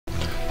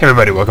Hey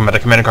everybody, welcome back to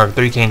Command & Conquer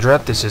 3 Kane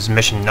Draft. This is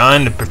Mission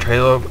 9, the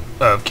Betrayal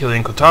of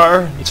Killian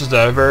Qatar. This is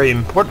a very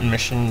important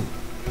mission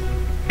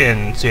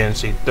in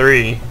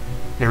CNC3.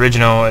 The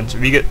original, and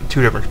we get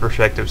two different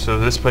perspectives. So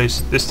this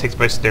takes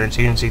place there in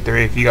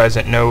CNC3. If you guys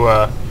didn't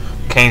know,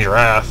 Kane's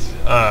Wrath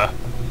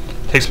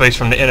takes place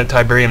from the end of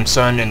Tiberium's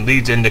Sun and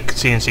leads into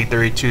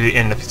CNC3 to the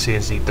end of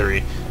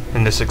CNC3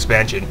 in this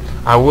expansion.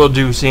 I will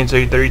do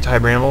CNC3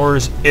 Tiberium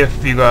Wars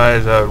if you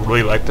guys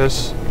really like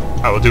this.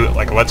 I will do it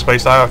like a Let's Play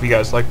style if you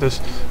guys like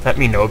this. Let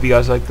me know if you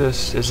guys like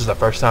this. This is the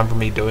first time for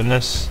me doing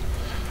this.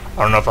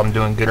 I don't know if I'm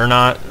doing good or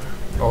not,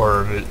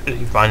 or if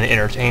you find it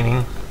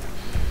entertaining.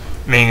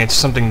 I mean, it's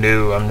something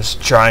new. I'm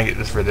just trying to get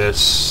this for this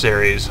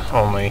series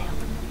only.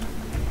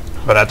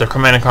 But after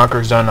Command & Conquer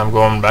is done, I'm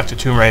going back to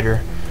Tomb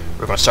Raider.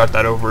 We're going to start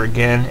that over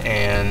again,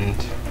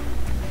 and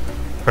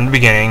from the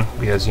beginning,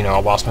 because, you know,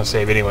 I lost my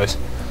save anyways.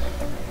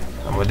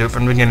 I'm going to do it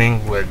from the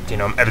beginning with, you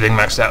know, everything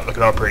maxed out,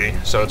 looking all pretty.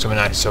 So it's going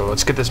to be nice. So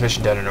let's get this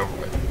mission done and over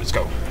with. Let's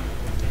go.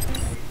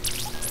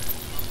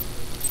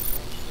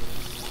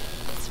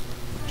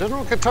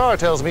 General Qatar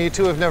tells me you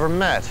two have never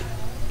met.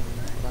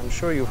 I'm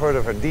sure you've heard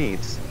of her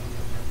deeds.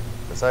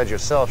 Besides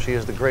yourself, she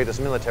is the greatest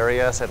military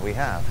asset we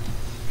have.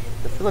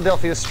 The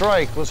Philadelphia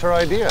strike was her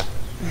idea.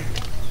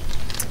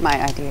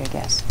 My idea, I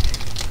guess.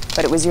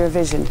 But it was your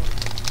vision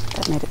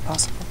that made it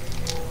possible.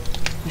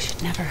 We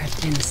should never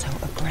have been so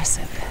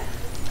aggressive.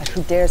 But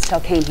who dares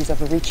tell Kane he's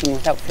overreaching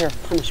without fear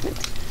of punishment?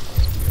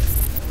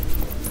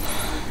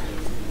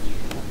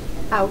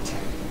 Out.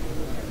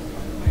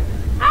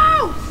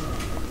 Out!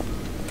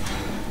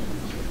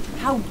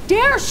 How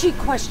dare she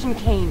question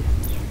Kane?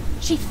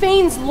 She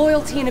feigns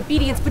loyalty and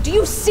obedience, but do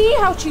you see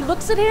how she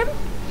looks at him?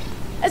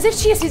 As if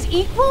she is his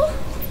equal?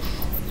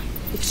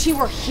 If she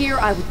were here,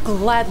 I would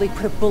gladly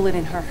put a bullet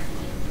in her.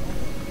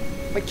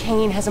 But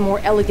Kane has a more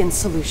elegant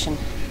solution.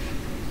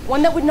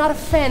 One that would not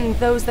offend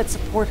those that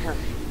support her.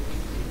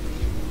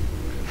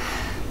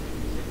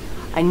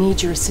 I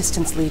need your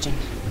assistance, Legion.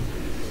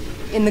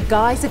 In the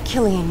guise of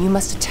Killian, you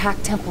must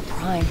attack Temple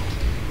Prime.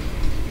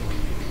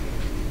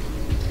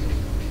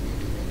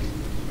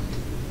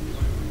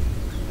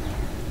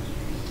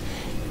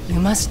 You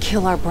must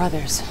kill our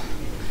brothers,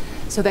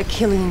 so that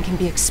Killian can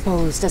be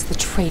exposed as the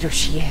traitor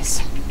she is.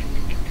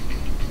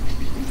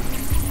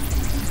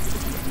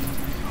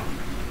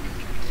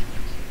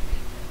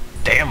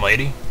 Damn,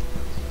 lady.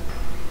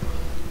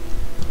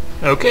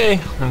 Okay,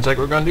 looks like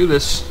we're gonna do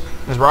this.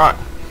 Let's rock.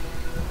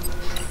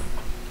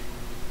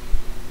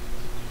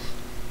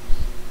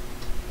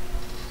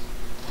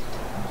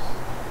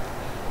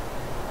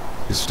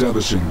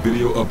 Establishing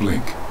video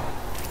uplink.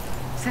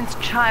 Since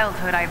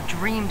childhood, I've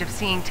dreamed of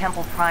seeing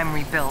Temple Prime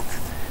rebuilt,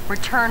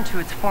 returned to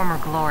its former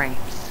glory.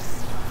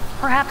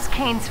 Perhaps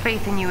Kane's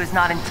faith in you is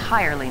not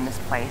entirely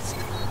misplaced.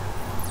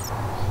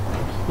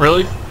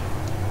 Really?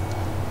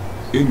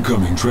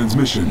 Incoming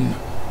transmission.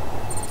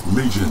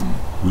 Legion,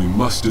 we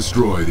must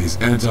destroy these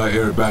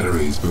anti-air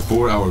batteries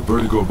before our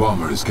Vertigo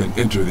bombers can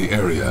enter the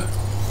area.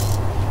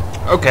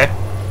 Okay.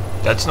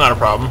 That's not a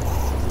problem.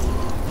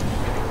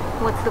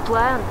 What's the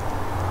plan?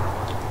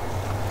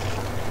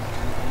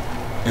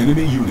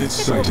 Enemy units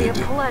sighted.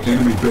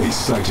 Enemy base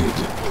sighted.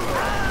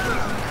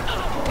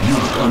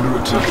 Unit under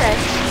attack. Okay,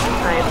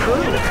 I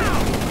approve.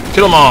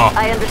 Kill them all.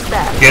 I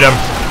understand. Get him.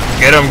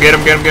 Get him, get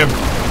him, get him, get him.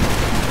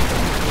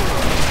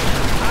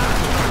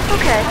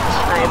 Okay,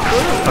 I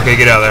approve. Okay,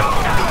 get out of there.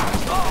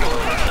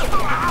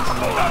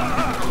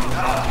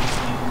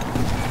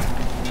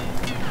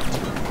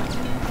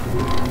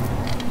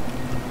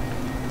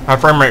 My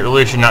frame rate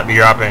really should not be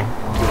dropping.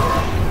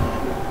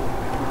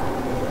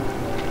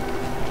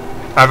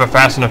 I have a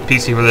fast enough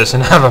PC for this,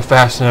 and I have a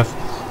fast enough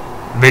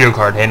video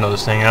card to handle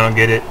this thing. I don't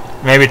get it.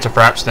 Maybe it's a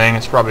Fraps thing.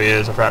 It probably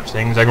is a Fraps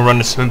thing, because I can run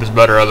as smooth as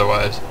butter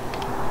otherwise.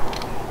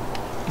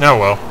 Oh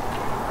well.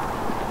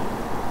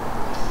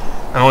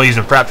 I'm only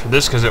using Fraps for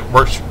this because it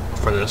works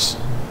for this.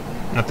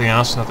 Nothing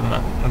else, nothing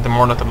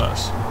more, nothing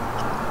less.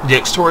 The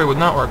X-Story would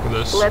not work with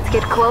this. Let's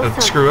get closer.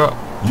 It'd screw up.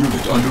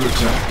 Unit under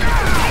attack.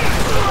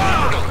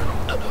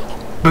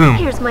 Boom.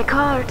 Here's my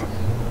card.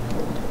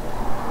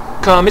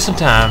 Call me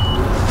sometime.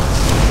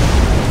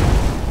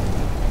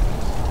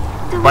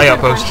 Bye,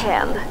 outpost.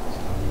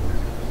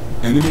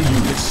 Enemy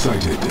units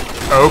sighted.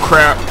 Oh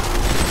crap.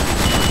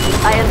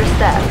 I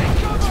understand.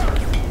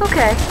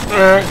 Okay.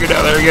 Get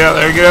out there, get out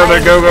there, get out there,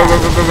 go, go, go,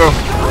 go, go, go.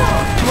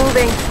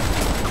 Moving.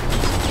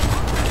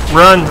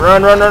 Run,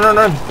 run, run, run, run,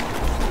 run.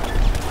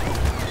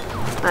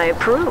 I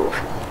approve.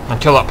 I'll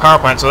kill that power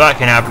plant so that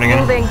can't happen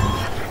again. Moving.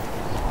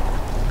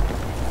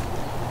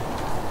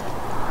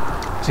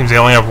 Seems they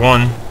only have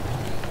one.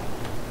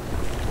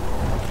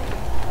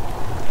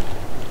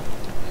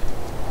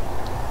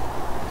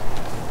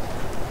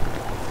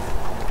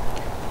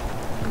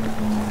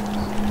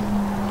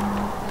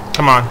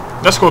 Come on.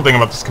 That's the cool thing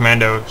about this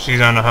commando. She's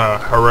on a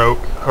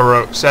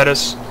heroic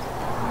status.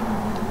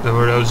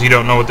 For those you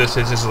don't know what this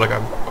is is like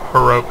a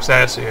heroic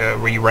status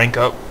where you rank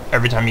up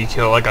every time you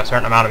kill like a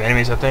certain amount of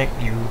enemies. I think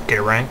you get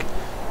a rank.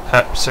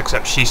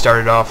 Except she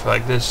started off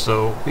like this,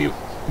 so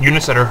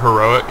units that are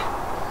heroic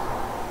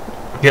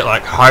get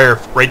like higher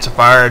rates of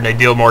fire and they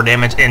deal more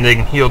damage and they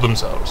can heal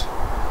themselves,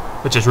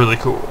 which is really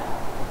cool.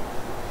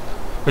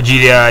 With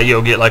GDI,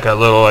 you'll get like a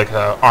little like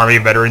army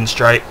veteran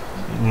stripe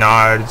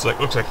nod. It's like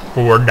looks like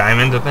 4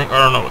 diamonds, I think. I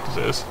don't know what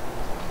this is.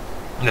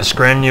 And the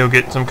scrin, you'll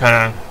get some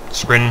kind of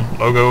scrin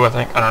logo, I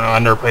think. I don't know. I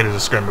never played as a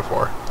scrin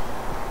before,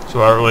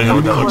 so I don't really know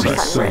what that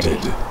looks like.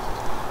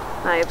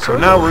 So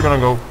now we're gonna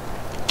go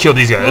kill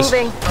these guys.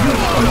 Moving.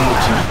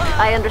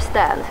 I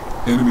understand.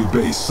 Enemy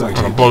base I'm sighted.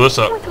 gonna blow this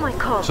up What's my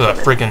call? so that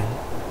freaking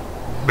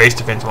base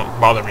defense won't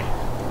bother me.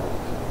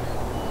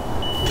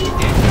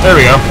 There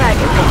we go. I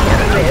can take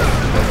care of this.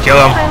 Kill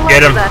him. I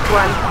Get like him. that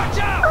one.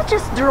 I'll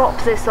just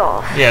drop this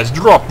off. Yeah, let's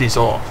drop this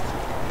off.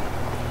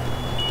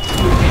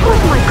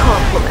 With my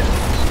compliments.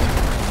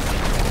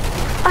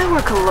 I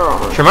work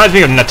alone. She reminds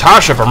me of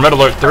Natasha from Metal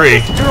Alert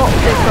 3. Drop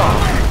this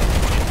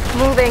off.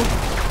 Moving.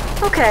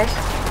 Okay.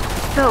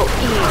 So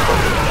easy.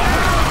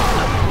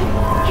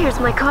 Here's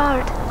my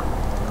card.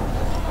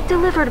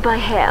 Delivered by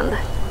hand.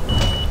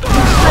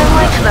 I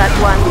like that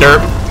one.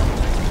 Derp.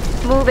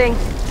 Moving.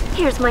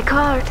 Here's my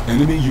card.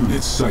 Enemy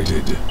units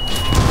sighted.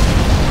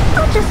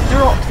 I'll just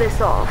drop this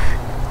off.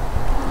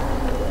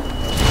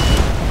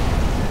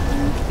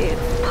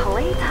 It's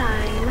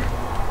playtime.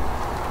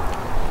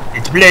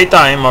 It's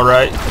playtime,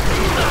 alright.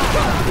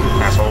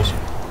 Assholes.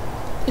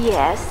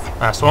 Yes.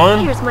 Last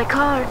one. Here's my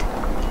card.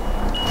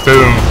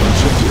 Boom.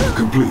 Objective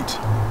complete.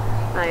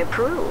 I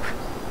approve.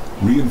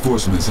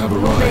 Reinforcements have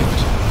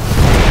arrived.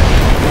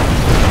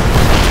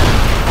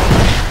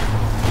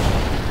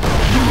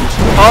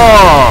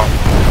 Oh!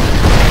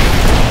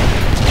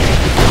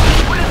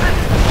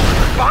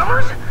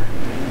 Bombers?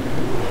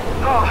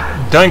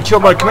 Done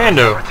killed by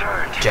commando.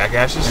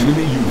 Jackasses.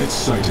 Enemy units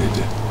sighted.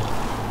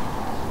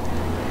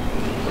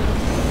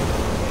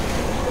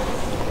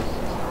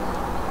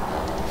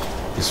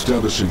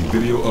 Establishing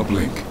video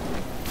uplink.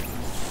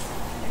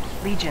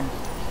 Legion,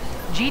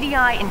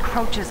 GDI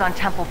encroaches on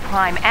Temple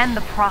Prime and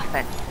the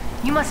Prophet.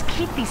 You must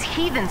keep these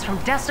heathens from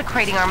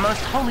desecrating our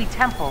most holy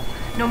temple,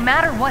 no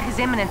matter what his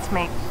eminence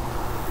may...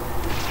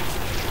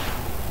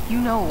 You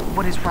know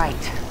what is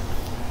right.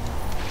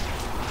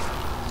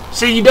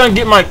 See, you done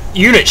get my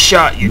unit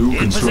shot, you New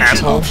construction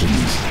asshole.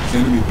 options.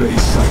 Enemy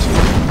base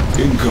sighted.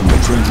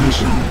 Incoming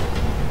transmission.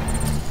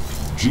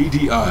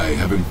 GDI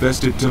have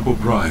infested Temple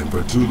Prime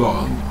for too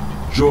long.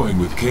 Join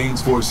with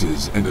Kane's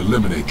forces and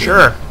eliminate them.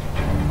 Sure.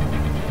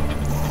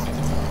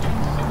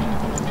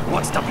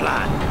 What's the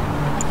plan?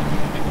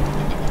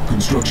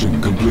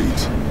 Construction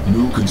complete.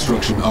 New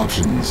construction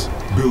options.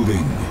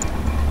 Building.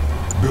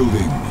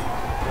 Building.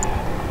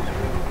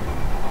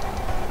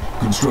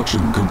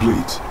 Construction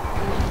complete.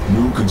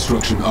 New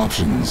construction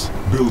options.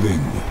 Building.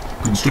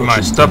 Construction Get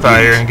my stuff out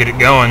of here and get it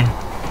going.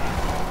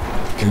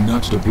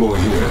 Cannot deploy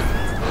here.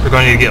 We're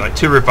going to need to get like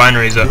 2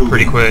 refineries up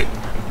pretty quick.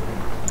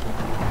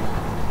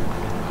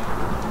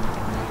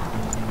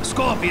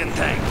 Scorpion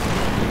tank.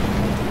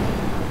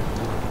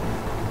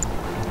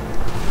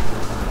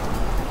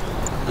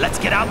 Let's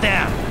get out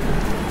there.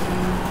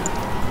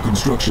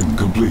 Construction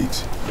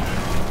complete.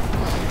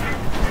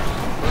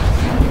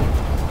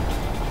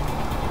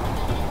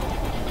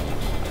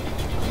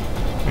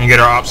 And get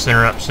our ops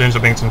center up soon so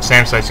we can get some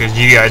SAM sites because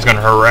GDI is going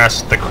to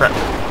harass the crap.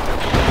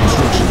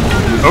 Construction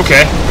complete.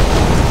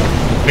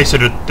 Okay. Makes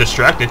it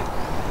distracted.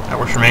 That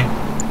works for me.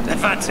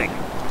 Advancing.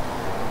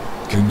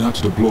 Cannot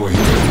deploy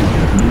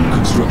here. New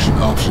construction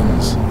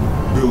options.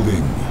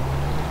 Building.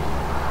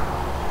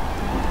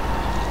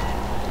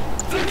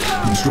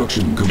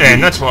 Construction complete.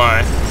 And that's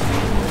why.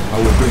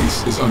 Our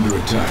base is under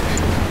attack.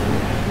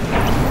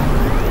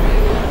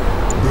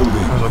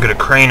 Building. We'll get a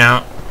crane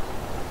out.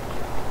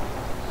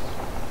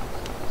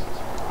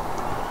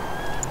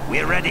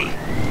 We're ready.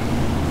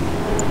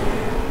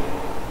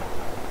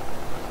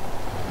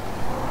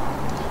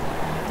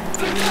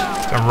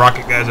 Some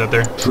rocket guys out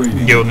there.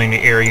 Training. Gilding the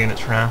air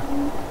units for now.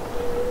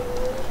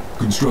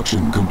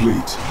 Construction complete.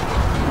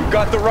 We've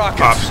got the Op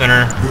rockets.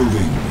 center.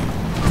 Building.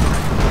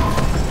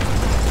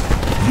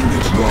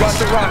 Unit Got lost.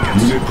 the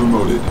rockets. Unit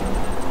promoted.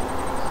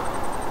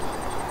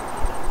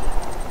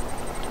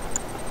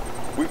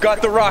 We've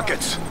got the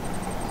rockets.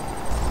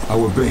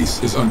 Our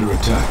base is under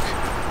attack.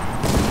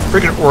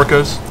 Freaking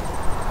orcas.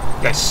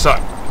 You guys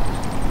suck.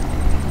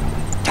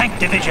 Tank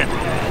division.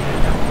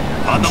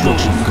 On the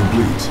Construction move.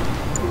 complete.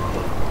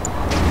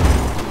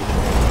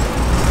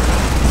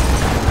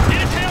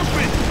 Need a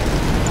tailspin.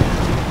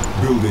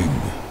 Building.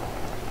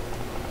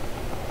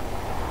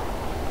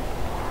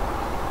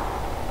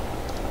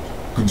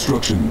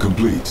 Construction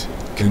complete.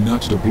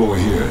 Cannot deploy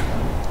here.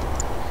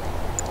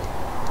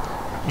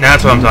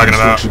 That's what I'm talking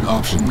about. Construction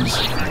options.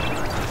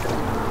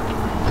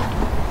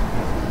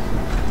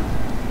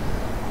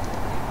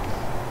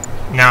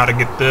 Now to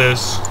get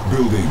this.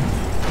 Building.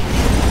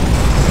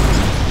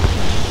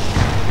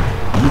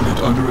 Unit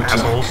under attack.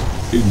 Assholes.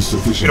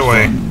 Insufficient Get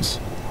away. funds.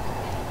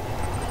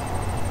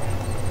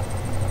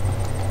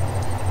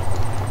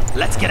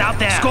 Let's get out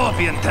there.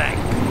 Scorpion tank.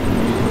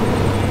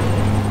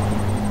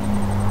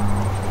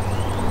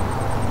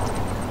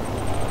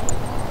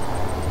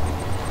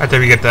 After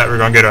we get that, we're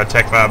gonna go to a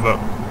tech lab up.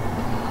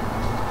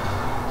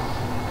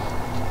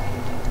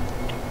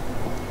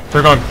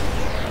 They're going.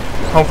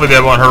 Hopefully, they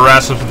won't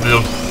harass us with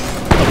the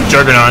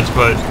juggernauts,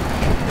 but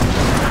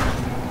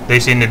they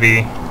seem to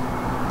be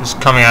just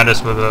coming at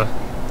us with a.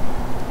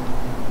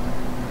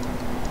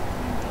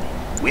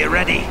 We're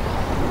ready.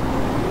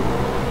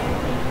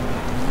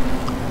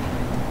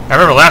 I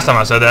remember last time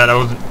I said that,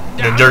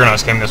 the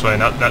juggernauts came this way,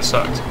 and that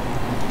sucked.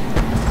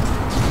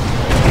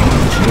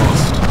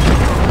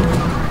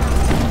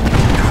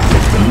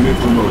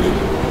 Promoted.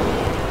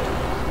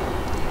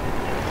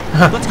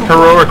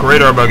 Heroic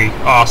radar buggy.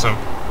 Awesome.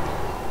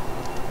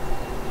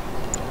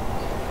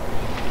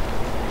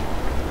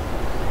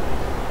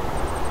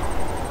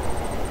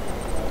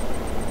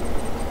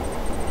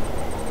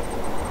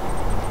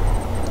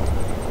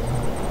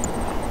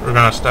 We're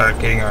gonna start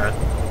getting our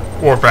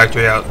war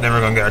factory out, then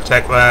we're gonna get our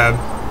tech lab,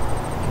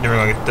 then we're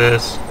gonna get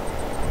this.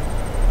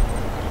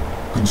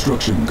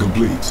 Construction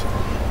complete.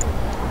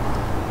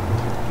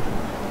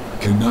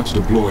 Cannot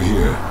deploy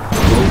here.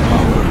 Low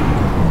power.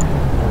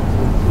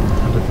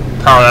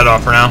 Power that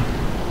off for now.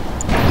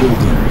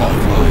 Building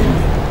offline.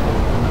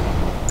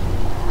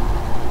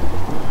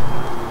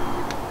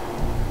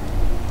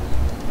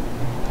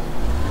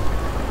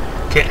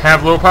 Can't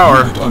have low power.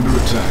 Unit under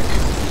attack.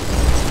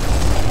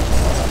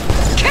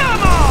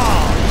 Come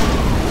on!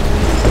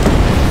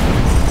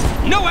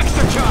 No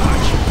extra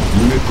charge!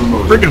 Unit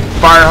promoted. Freaking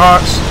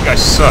Firehawks. You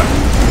guys suck.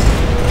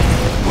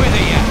 Where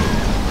they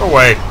at? Go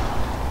away.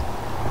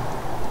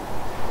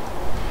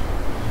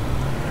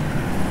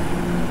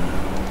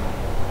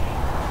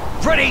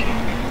 Ready!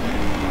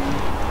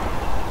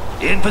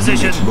 In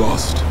position. Unit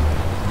lost.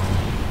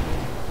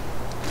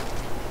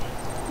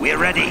 We're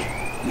ready.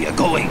 We are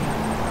going.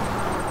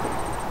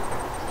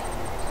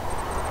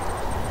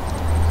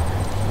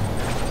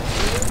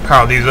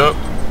 Power these up.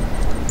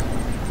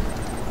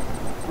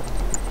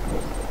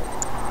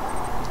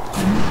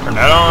 Turn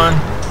that on.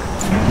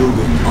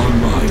 Building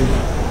online.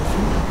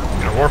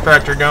 Get a war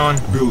factory going.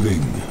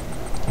 Building.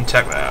 And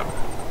tech lab.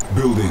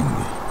 Building.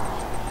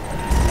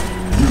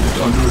 Unit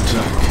under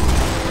attack.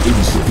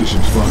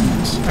 Insufficient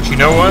funds. Actually, you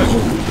know what?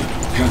 Hold.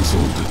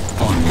 Cancelled.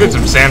 On Get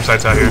some hold. SAM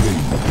sites out here.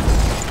 Building.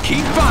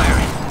 Keep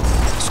firing.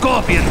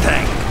 Scorpion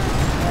tank.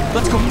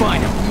 Let's go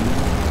find him.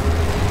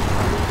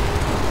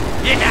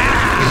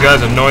 Yeah! These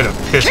guys annoy the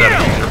piss out of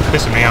me. They're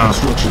pissing me off.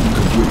 Construction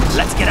complete.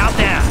 Let's get out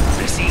there.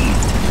 Received.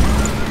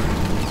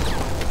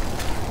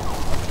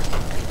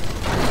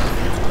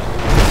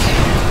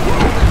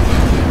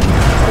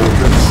 Our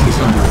base is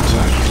under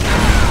attack.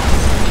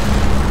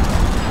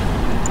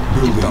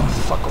 Building.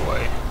 Fuck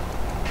away.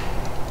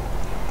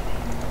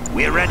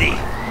 We're ready.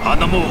 On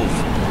the move.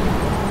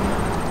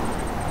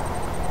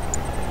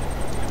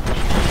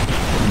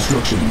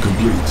 Construction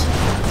complete.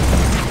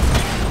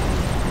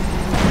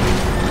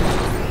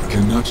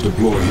 Cannot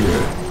deploy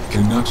here.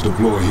 Cannot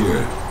deploy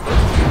here.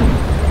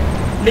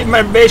 Leave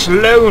my base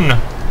alone.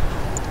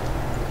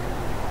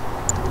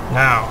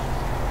 Now.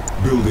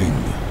 Building.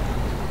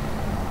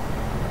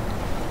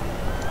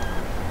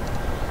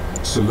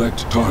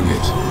 Select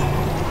target.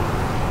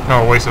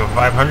 No, waste of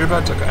 500,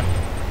 but it's okay.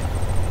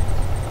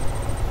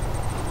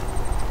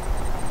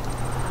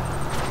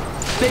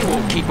 They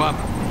won't keep up.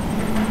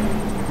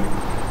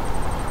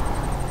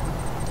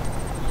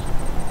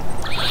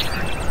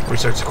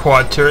 Research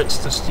quad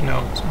turrets, just, you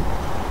know.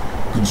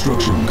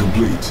 Construction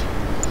complete.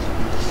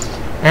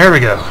 There we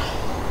go.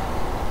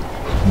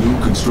 New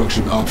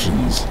construction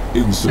options.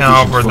 Insufficient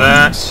Now for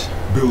funds.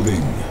 that.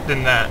 Building.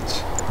 Then that.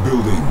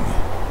 Building.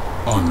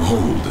 On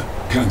hold.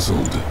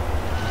 Cancelled.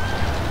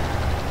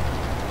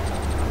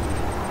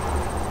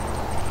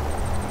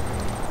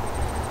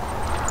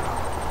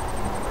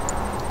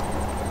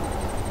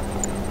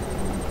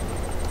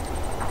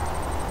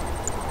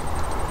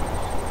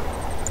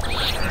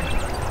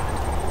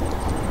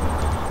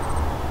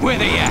 Where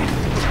they at?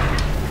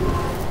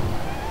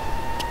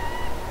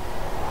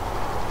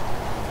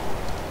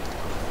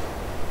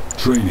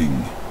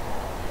 Training.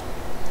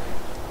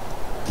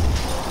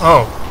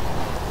 Oh.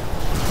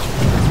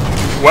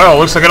 Well,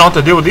 looks like I don't have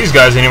to deal with these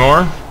guys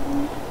anymore.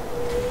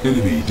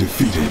 Enemy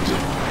defeated.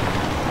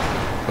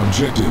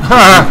 Objective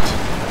Ha!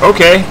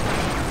 Okay.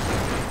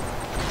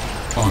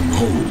 on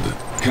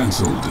hold.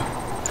 Cancelled.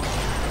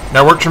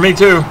 That worked for me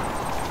too.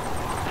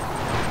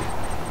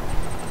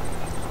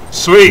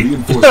 Sweet.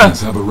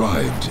 Reinforcements have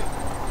arrived.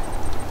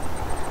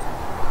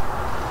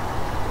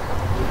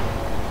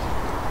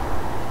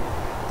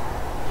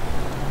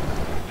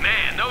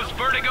 Man, those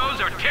vertigos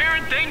are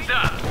tearing things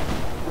up.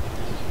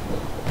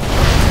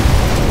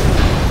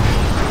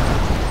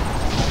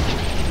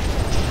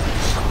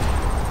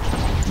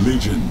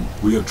 Legion,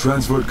 we have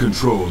transferred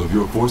control of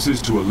your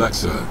forces to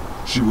Alexa.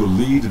 She will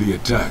lead the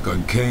attack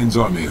on Kane's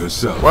army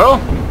herself. Well,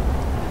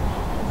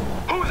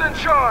 Who's in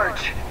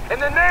charge? In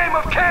the name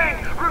of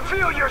Kane,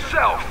 reveal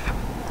yourself!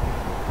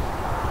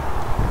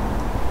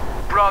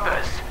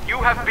 Brothers, you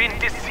have been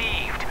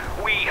deceived.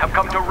 We have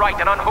come to right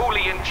an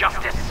unholy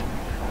injustice.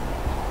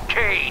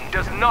 Kane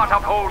does not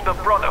uphold the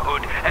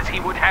Brotherhood as he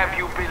would have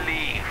you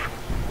believe.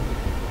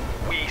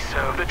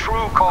 serve the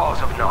true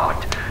cause of Nod.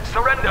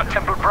 Surrender,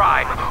 Temple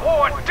Prime,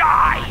 or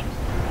die!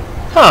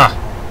 Huh.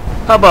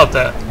 How about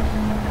that?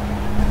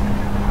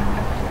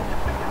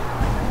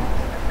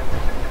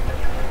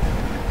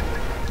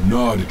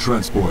 Nod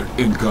transport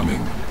incoming.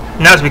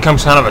 Now it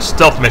becomes kind of a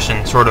stealth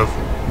mission, sort of.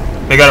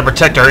 We gotta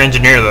protect our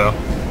engineer, though.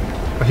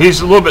 But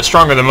he's a little bit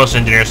stronger than most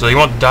engineers, so he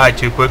won't die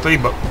too quickly,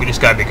 but we just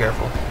gotta be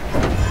careful.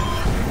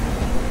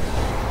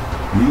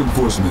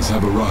 Reinforcements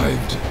have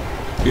arrived.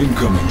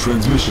 Incoming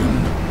transmission.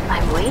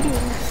 I'm waiting.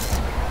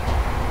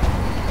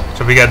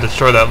 So we gotta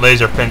destroy that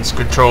laser fence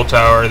control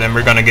tower, then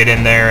we're gonna get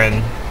in there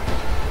and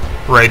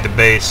raid the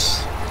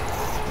base.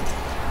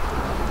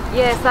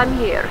 Yes, I'm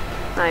here.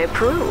 I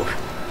approve.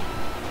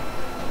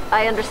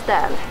 I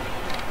understand.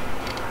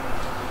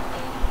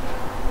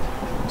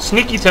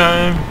 Sneaky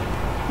time.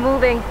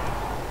 Moving.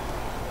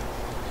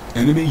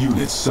 Enemy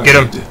units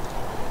sighted. Get him.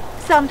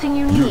 Something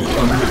you need. Unit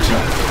under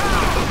attack.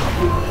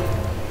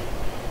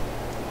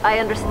 I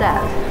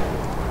understand.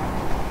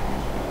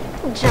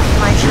 Just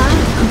my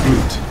time.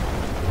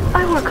 Complete.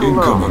 I work Incoming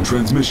alone.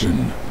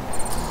 transmission.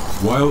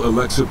 While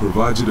Alexa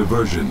provides a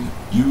diversion,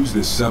 use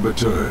this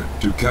saboteur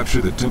to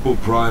capture the Temple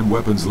Prime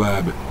Weapons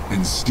Lab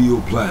and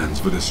steal plans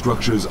for the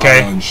structure's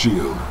ion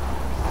shield.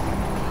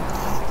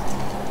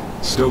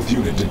 Stealth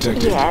unit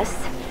detected. Yes,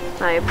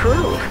 I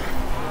approve.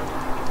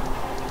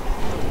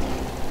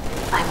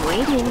 I'm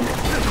waiting.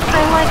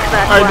 I like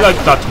that I one.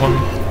 like that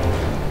one.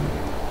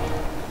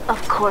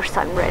 Of course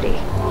I'm ready.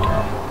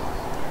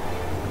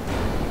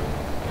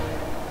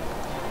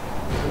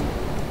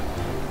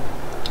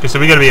 Okay, so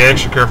we gotta be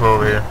extra careful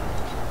over here.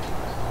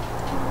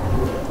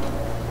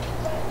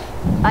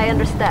 I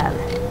understand.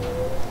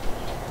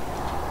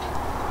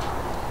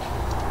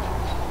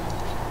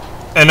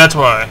 And that's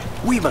why.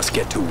 We must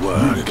get to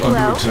work. Unit under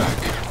Well. attack.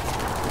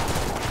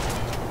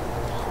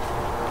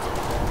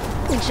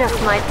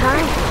 Just my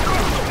time.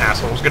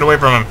 Assholes, get away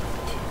from him.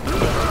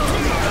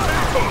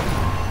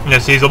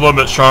 Yes, he's a little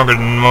bit stronger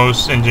than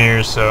most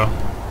engineers, so.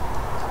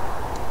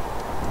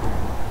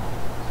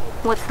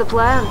 What's the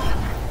plan?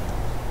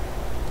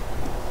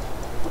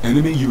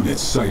 Enemy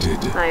units sighted.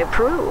 I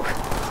approve.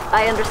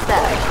 I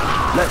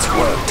understand. Let's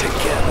work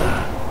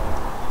together.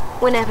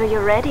 Whenever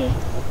you're ready.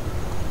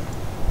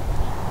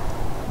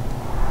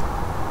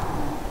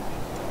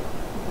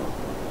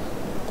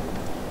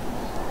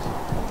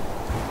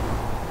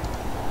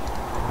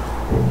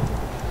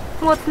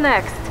 What's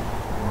next?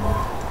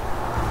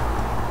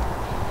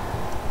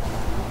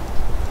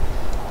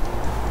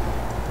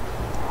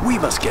 We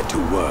must get to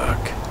work.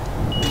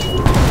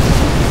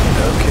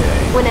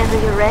 Okay. Whenever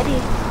you're ready.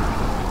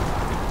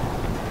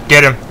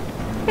 Get him.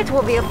 It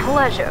will be a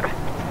pleasure.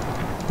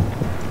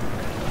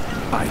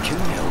 I can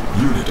help.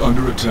 Unit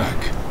under attack.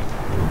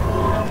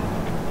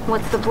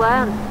 What's the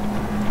plan?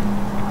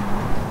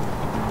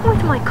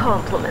 With my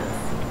compliments.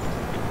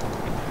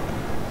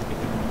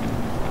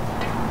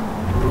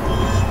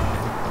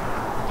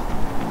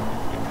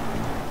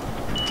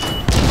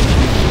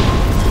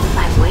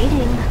 I'm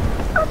waiting.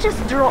 I'll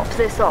just drop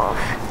this off.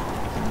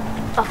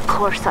 Of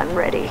course I'm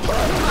ready.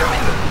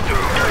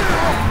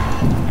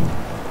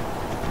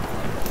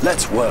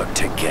 Let's work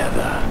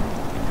together.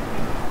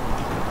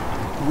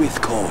 With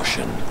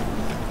caution.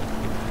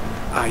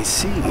 I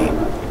see.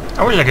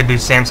 I wish I could do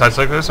SAM sites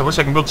like this. I wish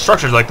I could build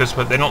structures like this,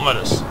 but they don't let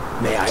us.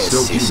 May I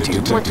Stealth assist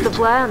unit you? What's the detected.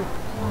 plan?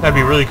 That'd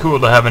be really cool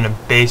to have in a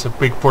base, a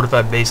big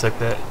fortified base like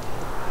that.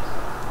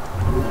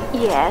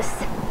 Yes.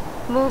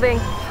 Moving.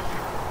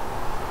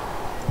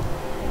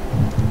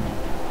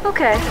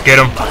 Okay. Get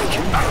him. I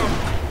can help.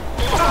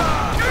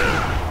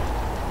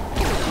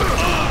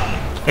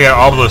 They got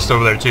obelisk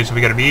over there too, so we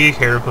gotta be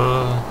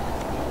careful.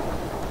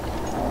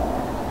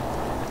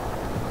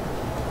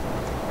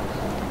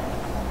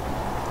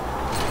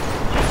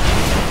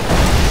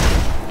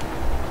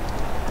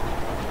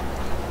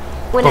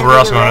 Whenever we're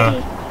also you're gonna-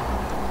 ready.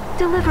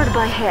 Delivered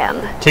by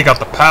hand. Take out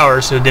the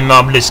power so the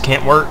obelisk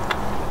can't work.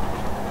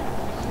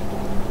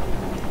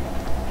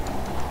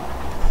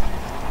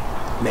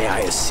 May I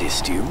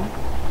assist you?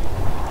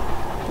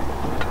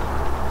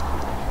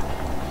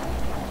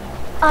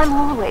 I'm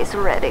always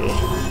ready.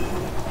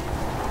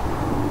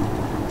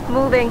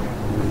 Moving.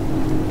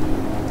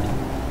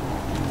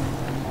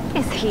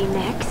 Is he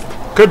next?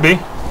 Could be.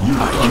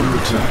 Unit under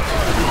attack.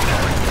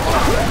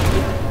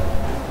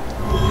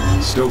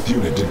 Stealth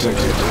unit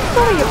detected.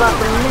 Sorry about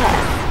the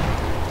mess.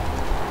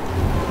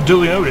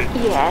 Duly noted.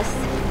 Yes.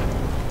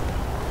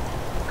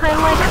 I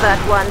like that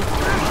one.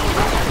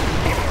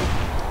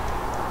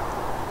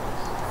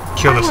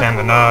 Kill the Sam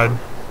the Nod.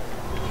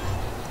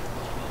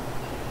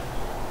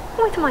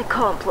 With my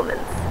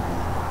compliments.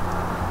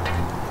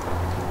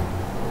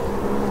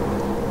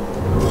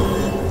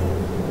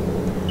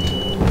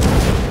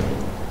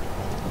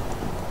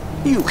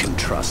 You can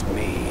trust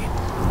me.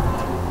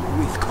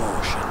 With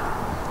caution.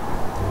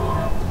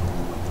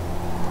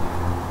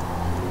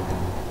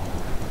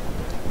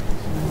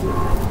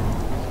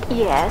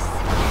 Yes.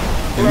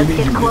 Let's Enemy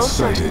get units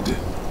closer. sighted.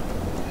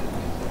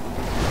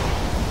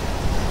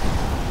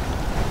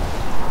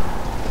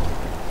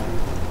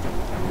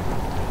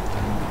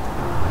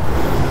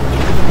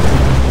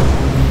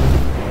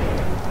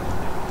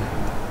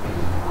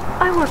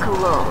 I work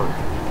alone.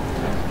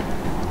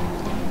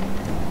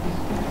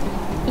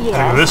 Go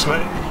Yes. this way.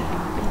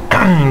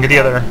 Get the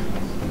other.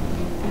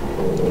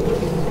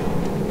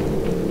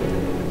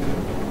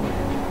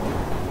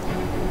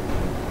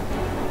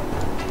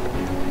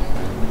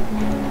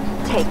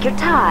 Take your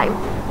time.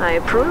 I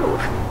approve.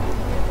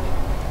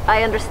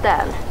 I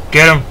understand.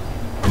 Get him.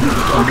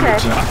 Okay.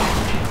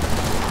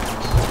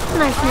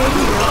 Nice meeting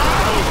you.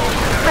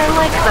 I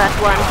like that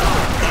one.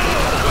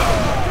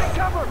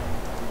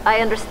 I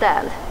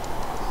understand.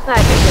 I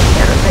can take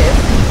care of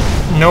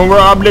this. No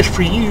robless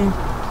for you.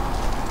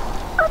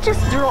 I'll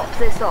just drop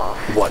this off.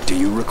 What do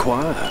you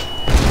require?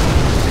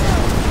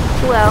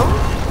 Well,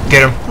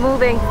 Get him.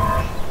 moving.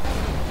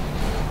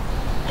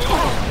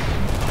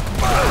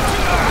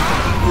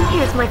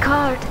 Here's my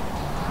card.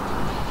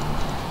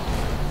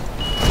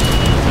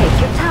 Take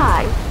your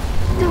time.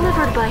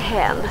 Delivered by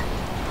hand.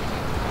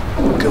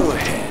 Go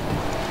ahead.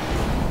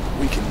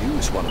 We can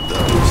use one of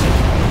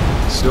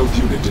those. Stealth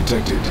unit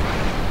detected.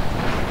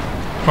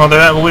 Well, they're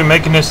not really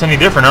making this any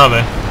different, are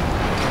they?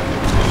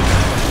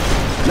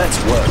 Let's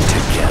work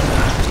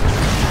together.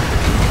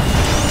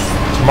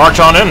 Just march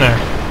on in there.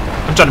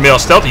 I'm trying to be all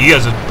stealthy. You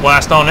guys just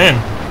blast on in.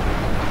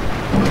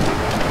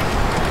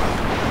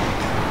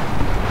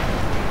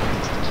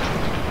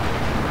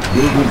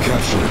 Building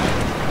captured.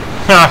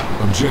 Ha!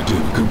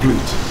 Objective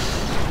complete.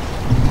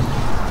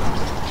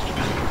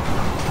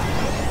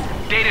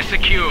 Data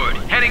secured.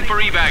 Heading for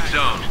evac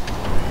zone.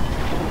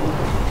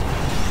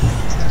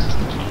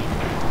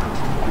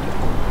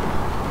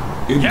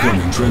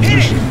 Incoming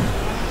transmission.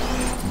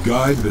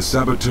 Guide the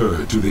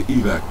saboteur to the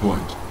evac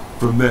point.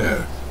 From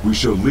there, we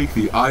shall leak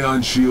the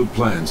ion shield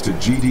plans to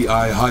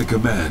GDI High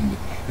Command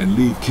and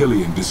leave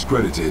Killian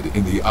discredited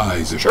in the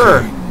eyes of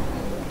Kane.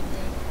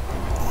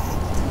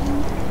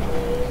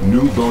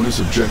 New bonus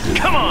objective.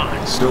 Come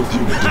on! Stealth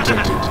unit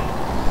detected.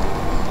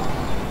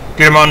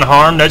 Get him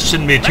unharmed. That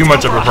shouldn't be too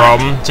much of a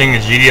problem. Seeing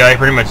as GDI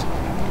pretty much,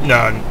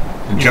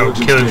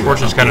 Killian's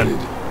forces kind of,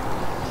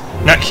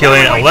 not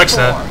Killian,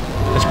 Alexa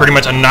has pretty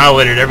much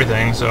annihilated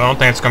everything. So I don't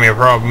think it's gonna be a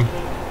problem.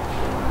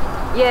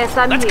 Yes,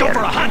 I'm Let's here. go for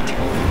a hunt!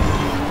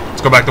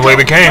 Let's go back the way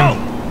we came.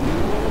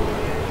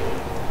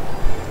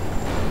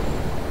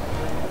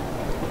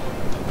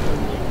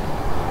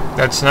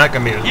 That's not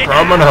gonna be a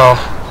problem at all.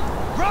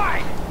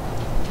 Right!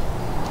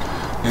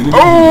 Enemy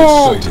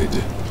Oh! unit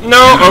sighted.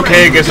 No,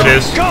 okay, I guess it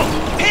is. Go!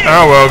 Hit!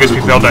 Oh well, I guess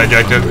we failed that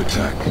objective. Under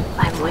attack.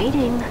 I'm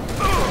waiting.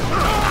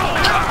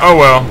 Oh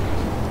well,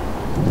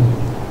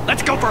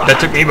 Let's go for a that hunt!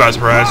 took me by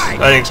surprise. I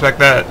didn't expect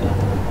that.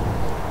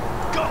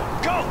 Go!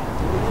 Go!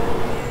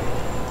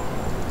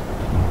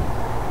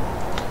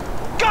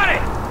 Got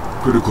it!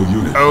 Critical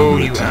unit Oh,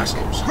 under you attack.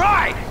 assholes.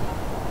 Right!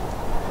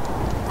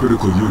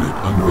 Critical unit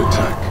under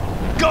attack.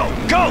 Go!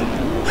 Go!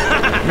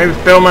 Maybe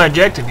fail my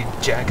objective, you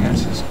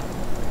jackasses.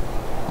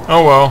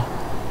 Oh well.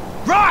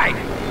 Right!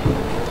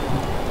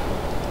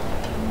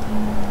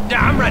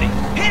 Yeah, I'm ready.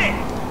 Hit it!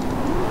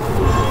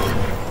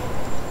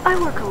 I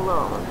work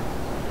alone.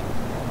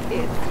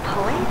 It's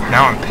playtime.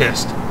 Now I'm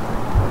pissed.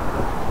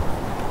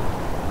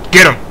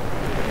 Get him!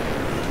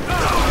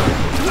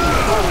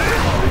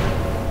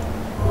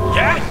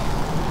 Yeah?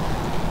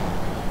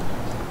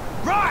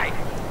 Right!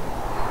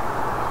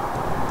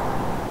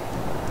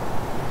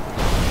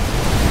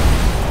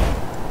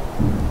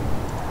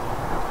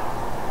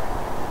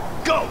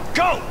 Go!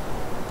 Go!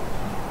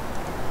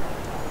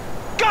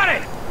 Got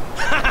it!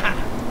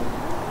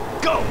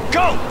 Go!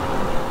 Go!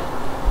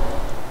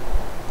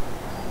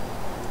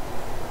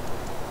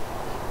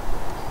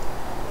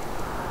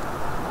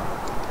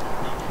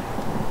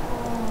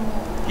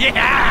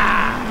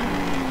 Yeah!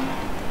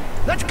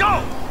 Let's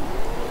go!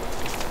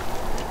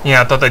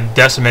 Yeah, I thought they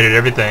decimated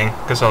everything.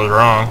 Guess I was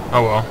wrong.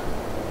 Oh well.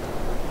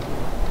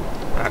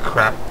 Ah,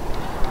 crap.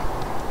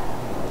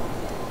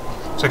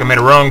 Looks like I made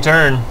a wrong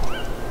turn.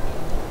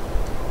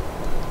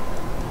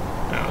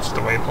 No, it's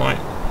the waypoint.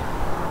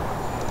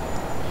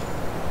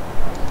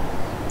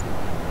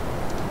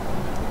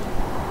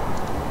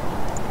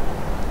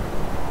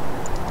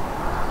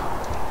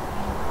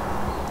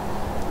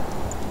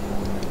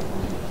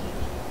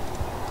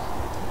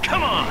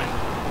 Come on!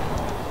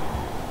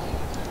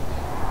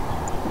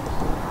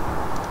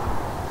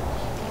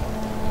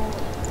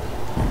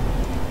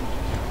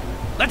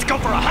 Let's go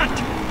for a hunt!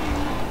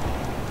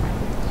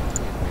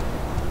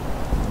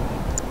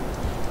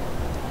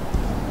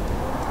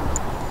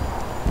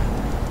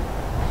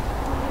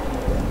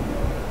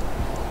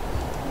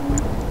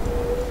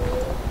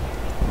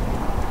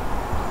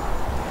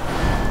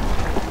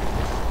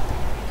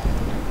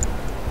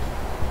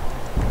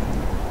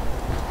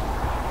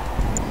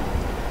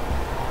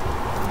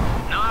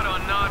 Not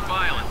on not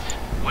violence.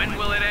 When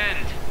will it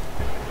end?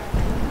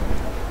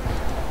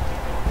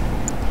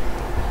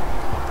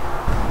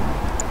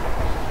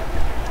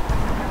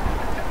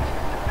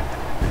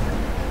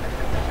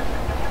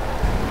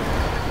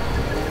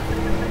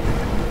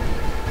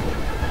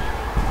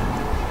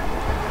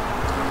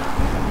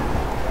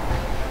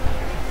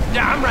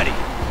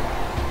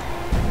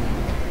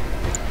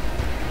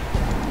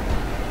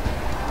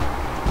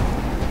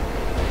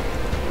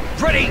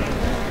 pretty!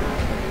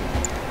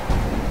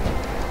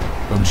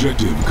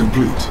 Objective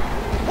complete.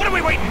 What are we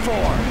waiting for?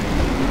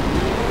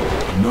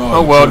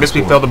 Oh well, I guess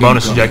we failed the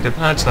bonus objective.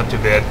 That's not too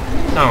bad.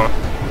 No.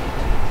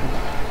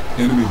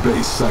 Enemy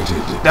base sighted.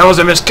 That was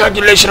a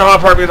miscalculation on my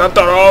part because I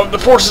thought all of the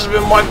forces had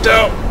been wiped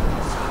out.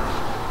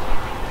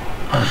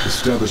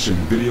 Establishing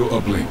video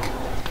uplink.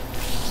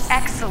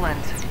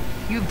 Excellent.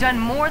 You've done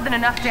more than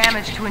enough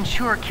damage to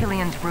ensure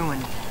Killian's ruin.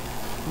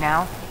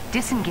 Now,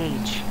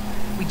 disengage.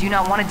 We do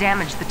not want to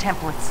damage the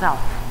temple itself.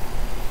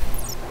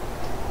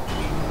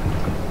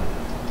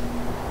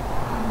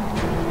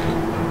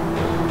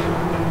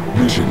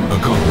 Mission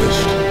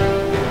accomplished.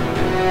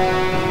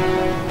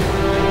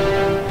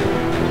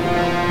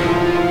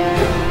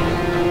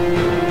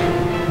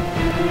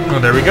 Oh,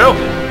 there we go.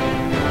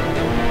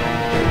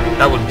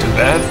 That wasn't too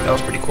bad. That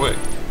was pretty quick.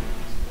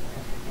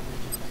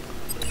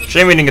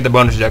 Shame we didn't get the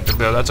bonus objective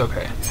though. That's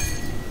okay.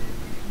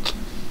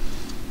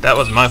 That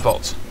was my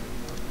fault.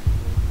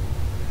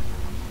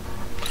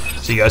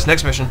 See you guys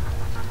next mission.